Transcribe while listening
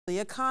the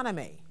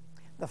economy.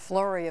 The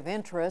flurry of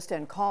interest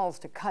and calls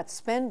to cut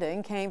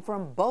spending came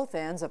from both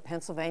ends of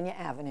Pennsylvania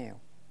Avenue.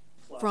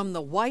 From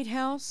the White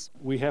House,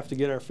 we have to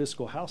get our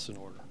fiscal house in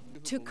order,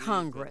 to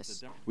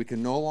Congress. We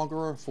can no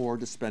longer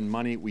afford to spend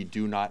money we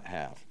do not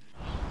have.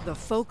 The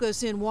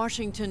focus in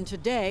Washington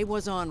today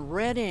was on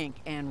red ink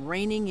and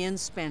reining in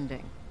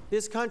spending.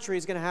 This country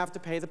is going to have to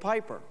pay the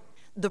piper.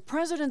 The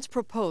president's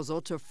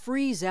proposal to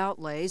freeze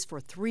outlays for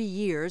 3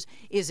 years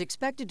is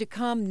expected to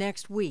come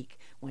next week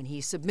when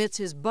he submits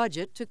his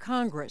budget to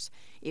Congress.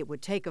 It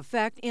would take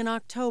effect in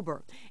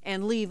October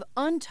and leave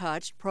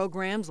untouched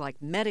programs like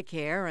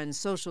Medicare and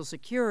Social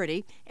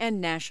Security and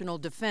national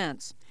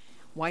defense.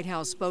 White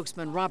House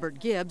spokesman Robert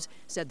Gibbs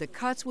said the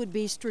cuts would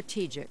be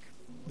strategic.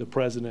 The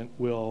president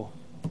will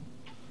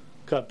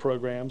cut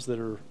programs that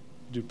are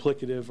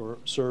duplicative or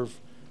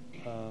serve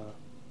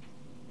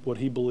what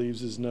he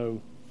believes is no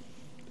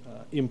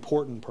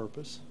important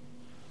purpose,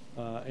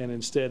 and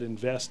instead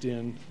invest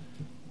in,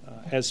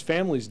 as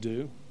families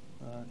do,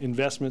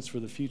 investments for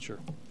the future.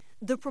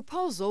 The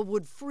proposal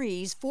would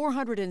freeze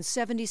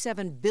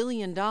 $477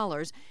 billion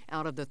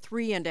out of the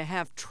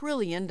 $3.5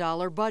 trillion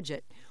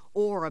budget,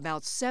 or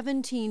about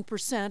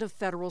 17% of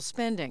federal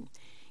spending.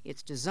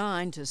 It's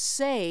designed to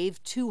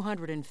save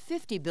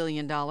 $250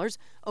 billion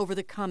over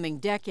the coming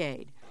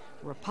decade.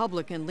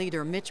 Republican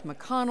leader Mitch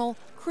McConnell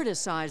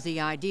criticized the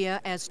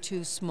idea as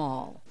too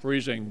small.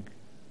 Freezing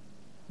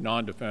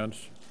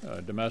non-defense,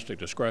 domestic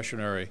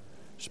discretionary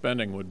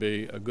spending would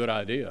be a good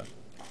idea.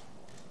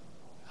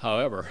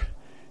 However,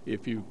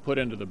 if you put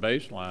into the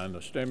baseline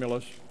the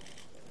stimulus,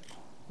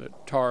 the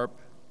TARP,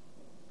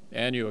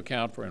 and you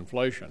account for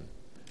inflation,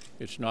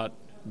 it's not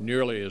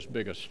nearly as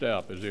big a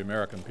step as the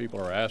American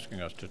people are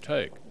asking us to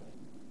take.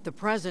 The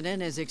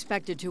president is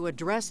expected to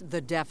address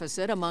the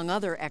deficit, among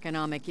other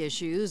economic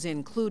issues,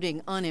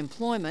 including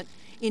unemployment,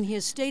 in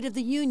his State of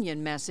the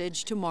Union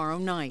message tomorrow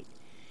night.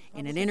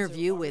 In an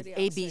interview with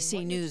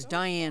ABC News'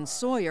 Diane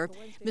Sawyer,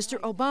 Mr.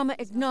 Obama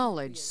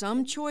acknowledged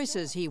some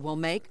choices he will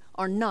make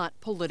are not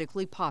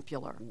politically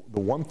popular.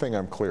 The one thing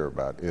I'm clear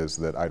about is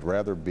that I'd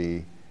rather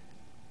be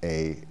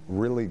a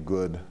really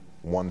good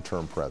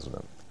one-term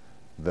president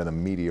than a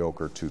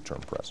mediocre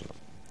two-term president.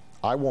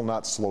 I will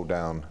not slow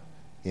down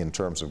in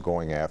terms of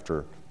going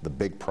after the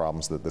big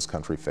problems that this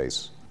country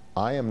faces.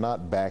 I am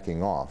not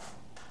backing off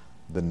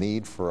the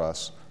need for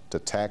us to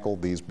tackle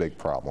these big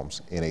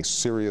problems in a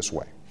serious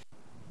way.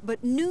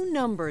 But new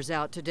numbers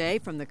out today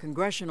from the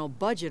Congressional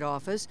Budget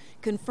Office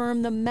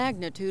confirm the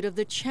magnitude of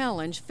the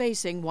challenge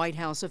facing White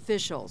House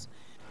officials,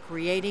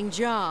 creating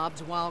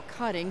jobs while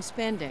cutting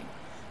spending.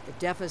 The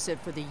deficit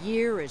for the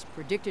year is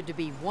predicted to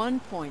be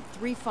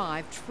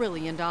 $1.35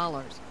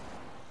 trillion.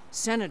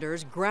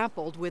 Senators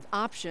grappled with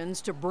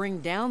options to bring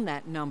down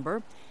that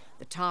number.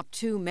 The top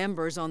two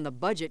members on the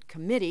Budget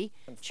Committee,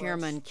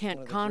 Chairman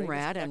Kent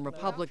Conrad and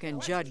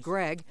Republican Judd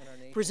Gregg,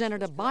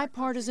 presented a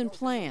bipartisan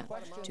plan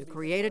to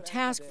create a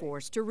task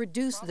force to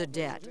reduce the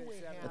debt,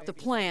 but the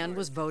plan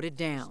was voted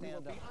down.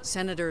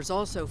 Senators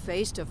also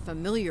faced a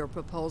familiar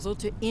proposal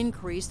to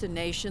increase the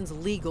nation's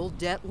legal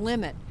debt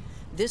limit,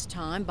 this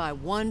time by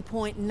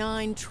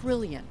 $1.9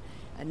 trillion,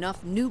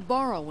 enough new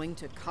borrowing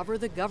to cover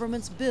the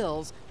government's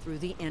bills through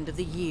the end of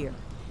the year.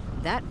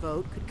 That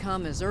vote could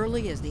come as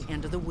early as the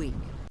end of the week.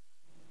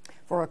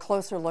 For a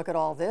closer look at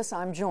all this,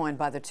 I'm joined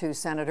by the two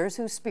senators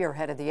who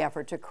spearheaded the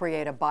effort to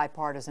create a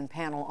bipartisan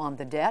panel on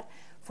the debt.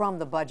 From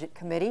the Budget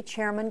Committee,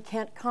 Chairman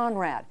Kent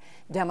Conrad,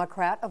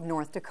 Democrat of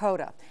North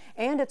Dakota,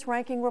 and its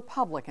ranking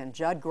Republican,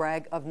 Judd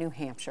Gregg of New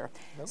Hampshire.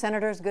 Yep.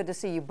 Senators, good to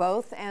see you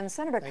both. And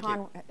Senator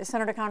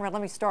Conrad,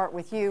 let me start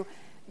with you.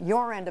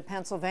 Your end of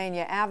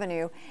Pennsylvania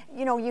Avenue.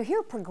 You know, you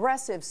hear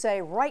progressives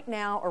say right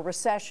now a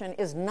recession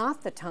is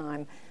not the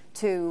time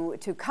to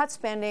cut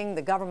spending.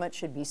 The government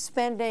should be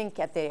spending,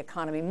 get the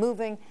economy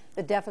moving.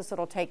 The deficit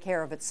will take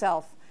care of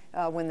itself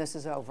when this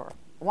is over.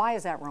 Why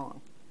is that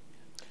wrong?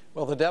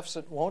 Well, the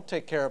deficit won't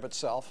take care of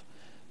itself.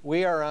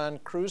 We are on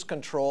cruise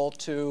control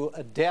to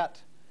a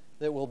debt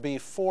that will be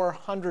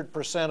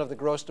 400% of the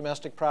gross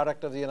domestic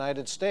product of the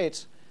United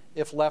States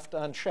if left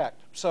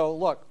unchecked. So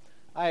look,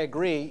 I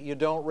agree, you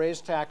don't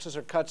raise taxes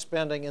or cut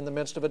spending in the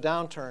midst of a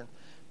downturn.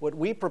 What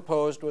we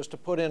proposed was to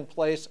put in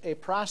place a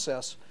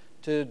process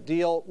to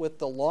deal with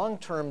the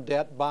long-term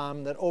debt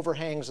bomb that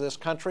overhangs this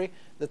country,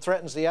 that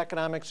threatens the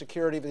economic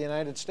security of the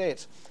United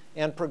States.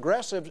 And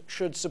progressives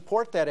should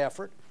support that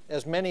effort,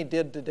 as many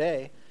did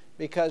today,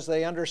 because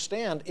they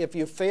understand if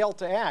you fail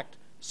to act,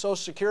 Social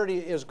Security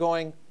is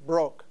going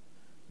broke.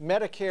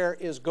 Medicare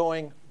is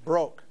going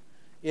broke.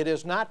 It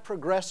is not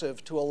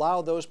progressive to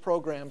allow those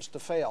programs to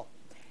fail.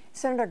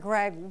 Senator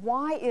Gregg,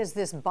 why is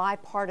this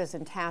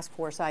bipartisan task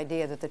force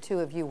idea that the two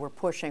of you were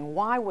pushing,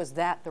 why was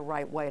that the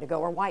right way to go,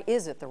 or why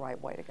is it the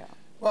right way to go?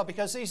 Well,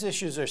 because these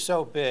issues are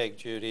so big,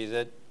 Judy,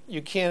 that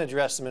you can't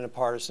address them in a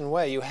partisan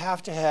way. You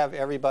have to have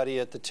everybody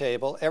at the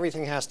table.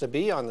 Everything has to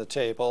be on the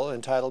table,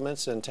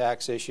 entitlements and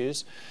tax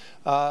issues,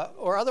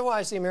 or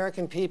otherwise the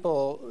American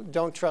people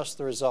don't trust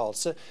the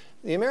results.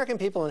 The American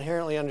people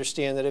inherently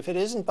understand that if it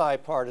isn't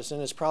bipartisan,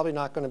 it's probably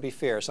not going to be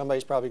fair.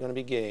 Somebody's probably going to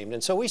be gamed.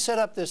 And so we set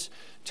up this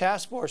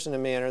task force in a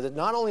manner that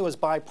not only was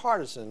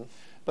bipartisan,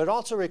 but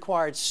also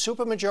required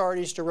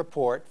supermajorities to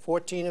report,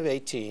 14 of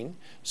 18,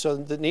 so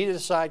that neither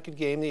side could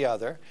game the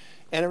other.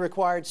 And it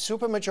required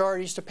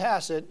supermajorities to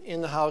pass it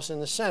in the House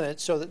and the Senate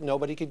so that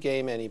nobody could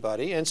game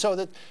anybody, and so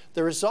that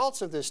the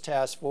results of this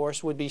task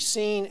force would be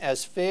seen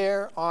as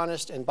fair,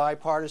 honest, and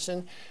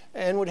bipartisan,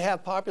 and would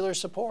have popular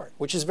support,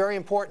 which is very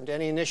important to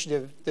any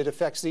initiative that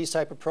affects these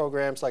type of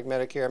programs like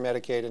Medicare,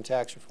 Medicaid, and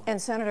tax reform. And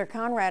Senator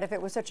Conrad, if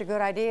it was such a good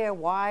idea,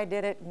 why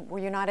were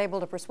you not able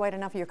to persuade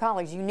enough of your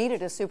colleagues? You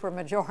needed a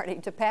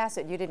supermajority to pass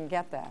it. You didn't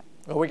get that.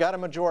 Well, we got a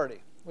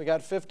majority. We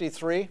got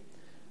 53.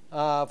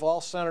 If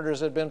all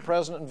senators had been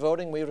present and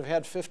voting, we would have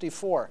had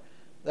 54.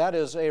 That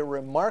is a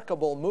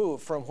remarkable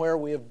move from where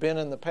we have been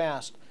in the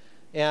past.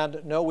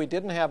 And no, we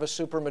didn't have a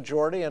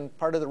supermajority, and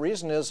part of the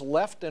reason is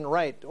left and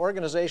right.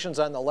 Organizations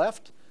on the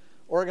left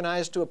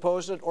organized to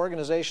oppose it.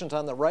 Organizations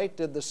on the right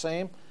did the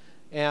same.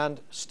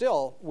 And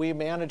still, we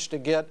managed to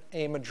get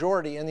a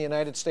majority in the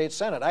United States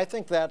Senate. I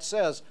think that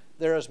says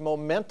there is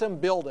momentum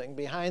building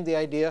behind the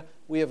idea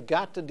we have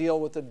got to deal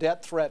with the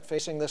debt threat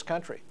facing this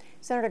country.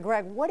 Senator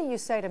Gregg, what do you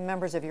say to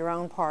members of your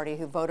own party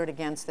who voted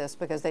against this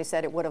because they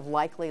said it would have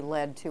likely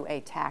led to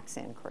a tax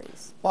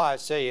increase? Well, I'd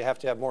say you have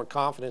to have more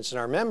confidence in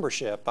our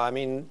membership. I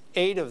mean,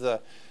 8 of the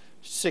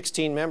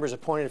 16 members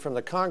appointed from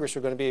the Congress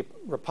were going to be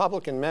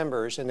Republican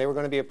members, and they were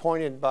going to be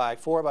appointed by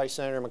 4 by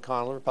Senator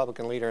McConnell,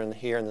 Republican leader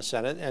here in the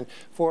Senate, and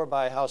 4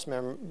 by House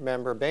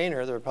Member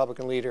Boehner, the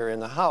Republican leader in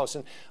the House.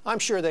 And I'm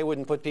sure they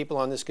wouldn't put people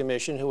on this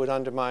commission who would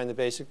undermine the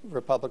basic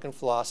Republican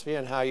philosophy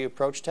and how you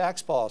approach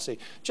tax policy.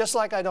 Just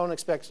like I don't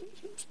expect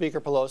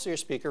Speaker Pelosi or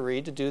Speaker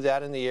Reid to do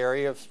that in the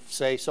area of,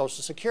 say,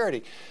 Social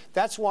Security.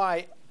 That's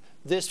why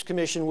this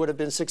commission would have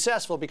been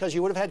successful, because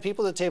you would have had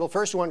people at the table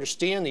first who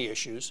understand the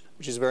issues,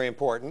 which is very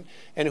important,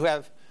 and who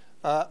have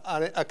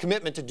a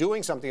commitment to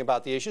doing something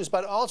about the issues,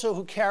 but also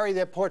who carry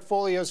their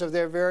portfolios of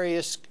their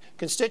various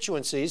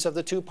constituencies of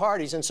the two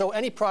parties. And so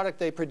any product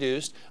they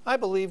produced, I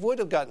believe, would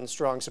have gotten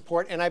strong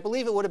support, and I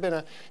believe it would have been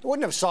it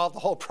wouldn't have solved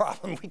the whole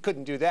problem. We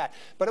couldn't do that.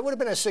 But it would have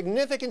been a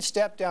significant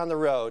step down the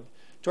road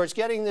towards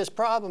getting this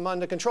problem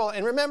under control.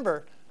 And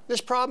remember,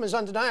 this problem is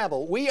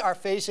undeniable. We are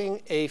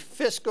facing a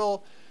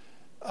fiscal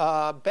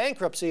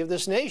bankruptcy of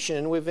this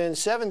nation within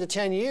 7 to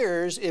 10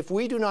 years if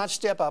we do not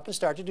step up and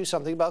start to do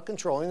something about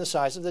controlling the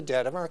size of the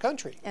debt of our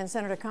country. And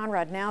Senator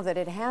Conrad, now that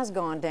it has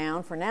gone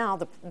down, for now,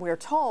 we're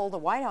told, the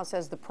White House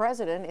says the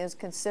president is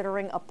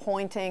considering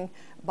appointing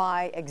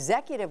by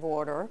executive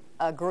order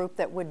a group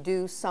that would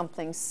do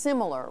something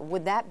similar.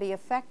 Would that be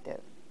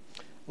effective?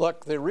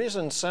 Look, the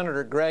reason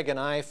Senator Gregg and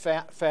I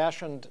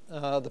fashioned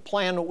the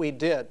plan that we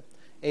did,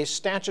 a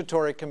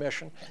statutory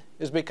commission,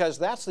 is because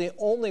that's the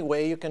only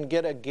way you can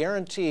get a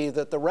guarantee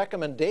that the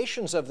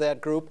recommendations of that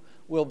group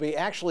will be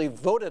actually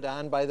voted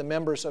on by the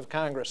members of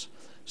Congress.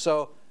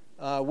 So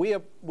we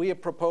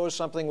have proposed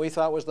something we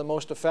thought was the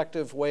most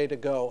effective way to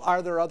go.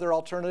 Are there other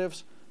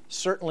alternatives?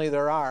 Certainly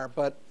there are,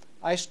 but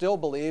I still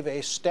believe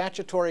a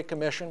statutory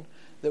commission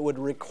that would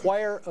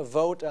require a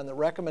vote on the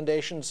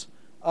recommendations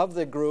of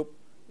the group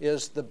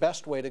is the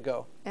best way to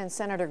go. And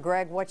Senator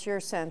Gregg, what's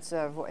your sense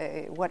of,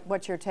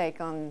 what's your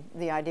take on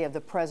the idea of the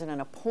president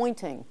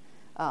appointing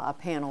a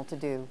panel to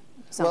do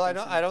something?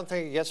 Well, I don't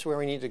think it gets where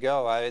we need to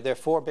go. There are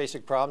 4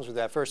 basic problems with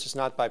that. First, it's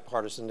not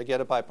bipartisan. To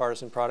get a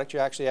bipartisan product, you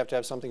actually have to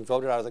have something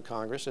voted out of the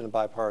Congress in a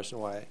bipartisan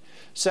way.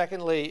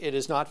 Secondly, it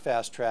is not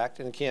fast-tracked,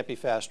 and it can't be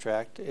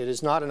fast-tracked. It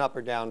is not an up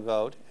or down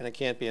vote, and it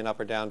can't be an up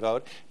or down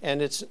vote.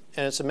 And it's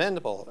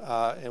amendable,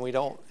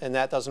 and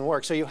that doesn't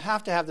work. So you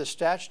have to have the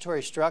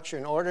statutory structure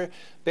in order,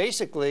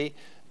 basically,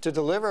 to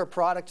deliver a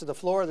product to the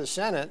floor of the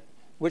Senate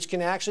which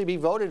can actually be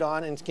voted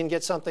on and can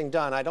get something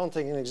done. I don't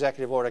think an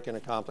executive order can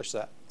accomplish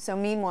that. So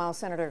meanwhile,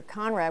 Senator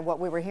Conrad, what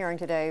we were hearing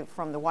today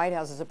from the White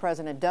House is the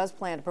president does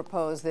plan to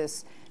propose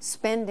this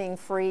spending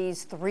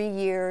freeze, 3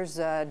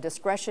 years,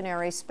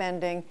 discretionary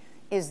spending.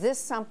 Is this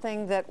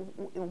something that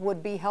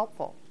would be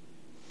helpful?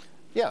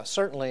 Yeah,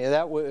 certainly.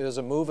 That is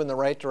a move in the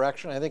right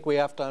direction. I think we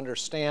have to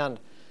understand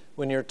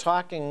when you're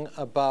talking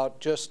about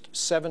just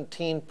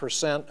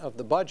 17% of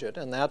the budget,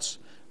 and that's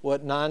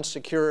what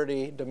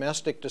non-security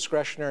domestic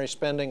discretionary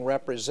spending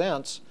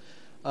represents,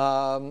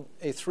 a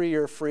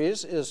 3-year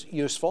freeze is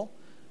useful,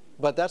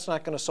 but that's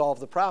not going to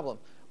solve the problem.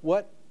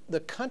 What the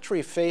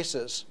country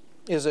faces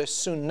is a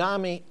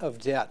tsunami of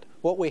debt.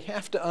 What we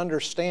have to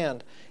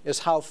understand is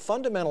how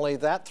fundamentally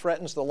that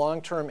threatens the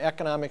long-term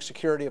economic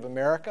security of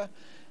America,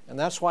 and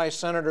that's why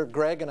Senator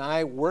Gregg and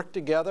I worked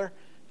together.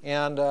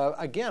 And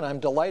again, I'm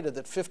delighted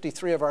that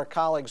 53 of our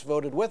colleagues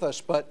voted with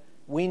us, but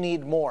we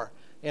need more.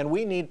 And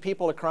we need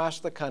people across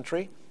the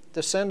country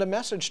to send a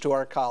message to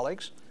our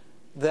colleagues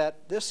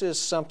that this is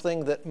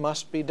something that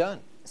must be done.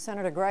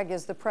 Senator Gregg,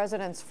 is the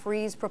president's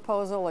freeze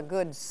proposal a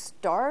good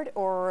start,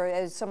 or,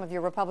 as some of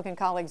your Republican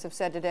colleagues have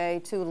said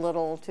today, too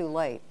little, too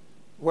late?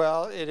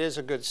 Well, it is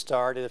a good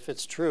start if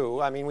it's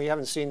true. I mean, we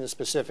haven't seen the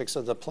specifics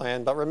of the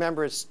plan, but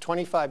remember, it's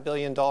 $25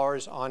 billion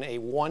on a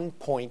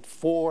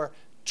 $1.4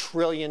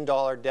 trillion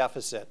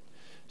deficit.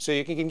 So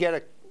you can get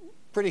a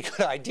pretty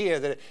good idea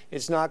that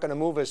it's not going to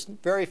move us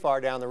very far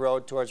down the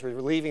road towards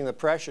relieving the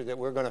pressure that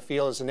we're going to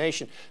feel as a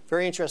nation.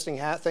 Very interesting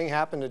thing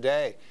happened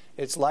today.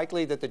 It's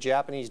likely that the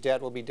Japanese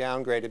debt will be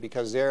downgraded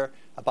because they're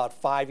about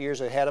 5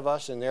 years ahead of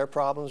us in their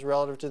problems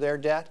relative to their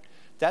debt.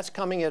 That's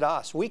coming at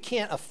us. We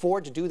can't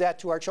afford to do that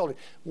to our children.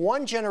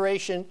 One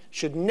generation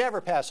should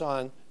never pass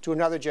on to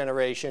another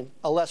generation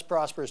a less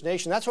prosperous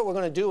nation. That's what we're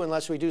going to do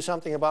unless we do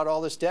something about all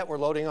this debt we're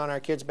loading on our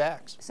kids'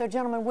 backs. So,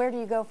 gentlemen, where do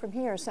you go from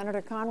here?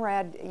 Senator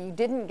Conrad, you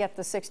didn't get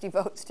the 60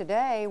 votes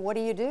today. What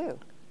do?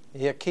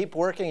 You keep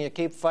working, you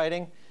keep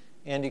fighting,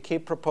 and you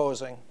keep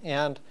proposing.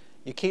 And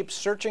you keep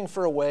searching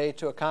for a way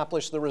to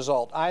accomplish the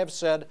result. I have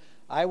said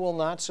I will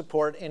not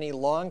support any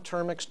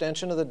long-term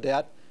extension of the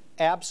debt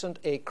absent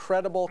a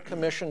credible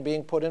commission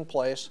being put in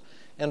place.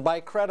 And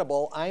by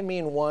credible, I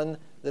mean one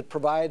that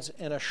provides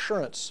an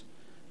assurance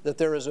that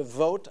there is a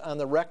vote on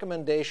the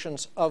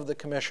recommendations of the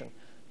commission.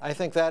 I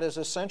think that is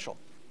essential.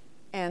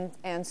 And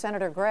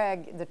Senator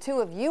Gregg, the two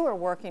of you are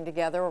working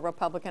together, a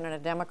Republican and a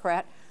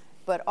Democrat,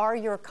 but are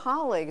your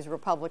colleagues,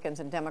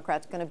 Republicans and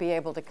Democrats, going to be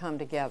able to come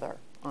together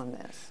on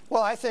this?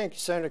 Well, I think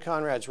Senator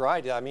Conrad's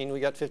right. I mean, we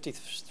got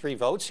 53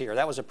 votes here.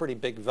 That was a pretty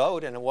big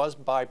vote, and it was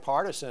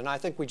bipartisan. I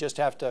think we just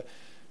have to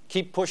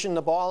keep pushing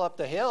the ball up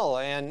the hill.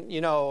 And, you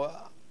know,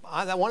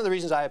 one of the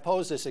reasons I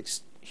oppose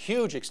this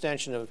huge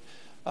extension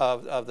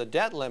of the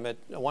debt limit,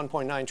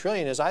 $1.9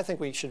 trillion, is I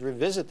think we should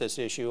revisit this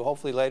issue,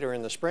 hopefully later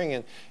in the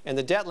spring. And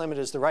the debt limit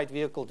is the right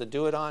vehicle to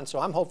do it on. So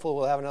I'm hopeful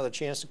we'll have another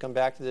chance to come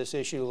back to this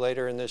issue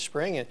later in this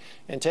spring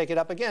and take it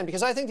up again.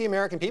 Because I think the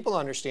American people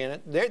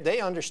understand it.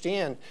 They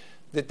understand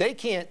that they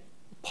can't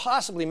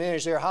possibly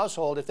manage their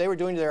household if they were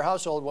doing to their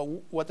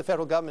household what the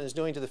federal government is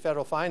doing to the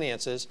federal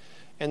finances.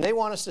 And they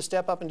want us to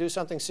step up and do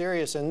something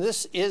serious. And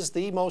this is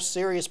the most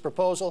serious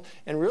proposal,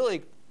 and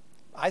really,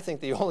 I think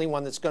the only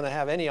one that's going to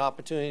have any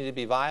opportunity to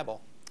be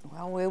viable.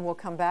 Well, we will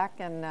come back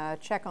and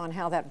check on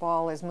how that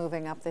ball is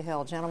moving up the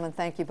hill. Gentlemen,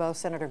 thank you both,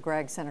 Senator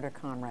Gregg, Senator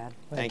Conrad.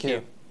 Thank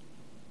you.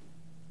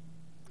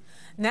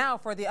 Now,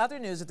 for the other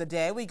news of the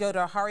day, we go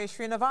to Hari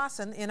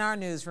Srinivasan in our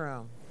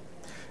newsroom.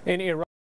 In Iran.